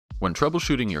When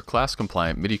troubleshooting your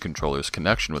class-compliant MIDI controller's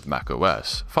connection with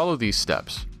macOS, follow these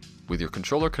steps. With your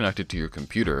controller connected to your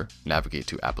computer, navigate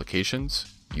to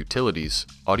Applications, Utilities,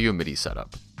 Audio MIDI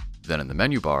Setup. Then in the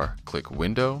menu bar, click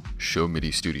Window, Show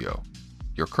MIDI Studio.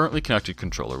 Your currently connected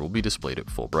controller will be displayed at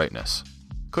full brightness.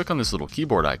 Click on this little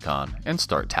keyboard icon and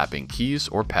start tapping keys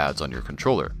or pads on your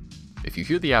controller. If you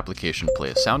hear the application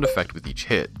play a sound effect with each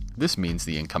hit, this means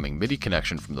the incoming MIDI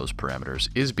connection from those parameters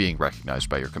is being recognized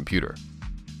by your computer.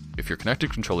 If your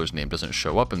connected controller's name doesn't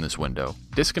show up in this window,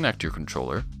 disconnect your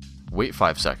controller, wait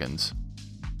 5 seconds,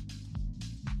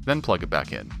 then plug it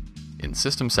back in. In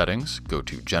System Settings, go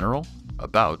to General,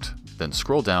 About, then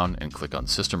scroll down and click on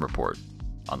System Report.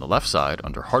 On the left side,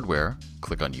 under Hardware,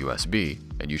 click on USB,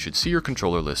 and you should see your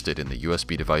controller listed in the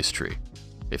USB device tree.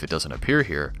 If it doesn't appear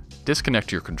here,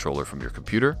 disconnect your controller from your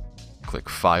computer, click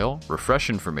File, Refresh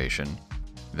Information,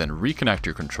 then reconnect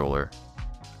your controller,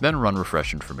 then run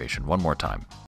Refresh Information one more time.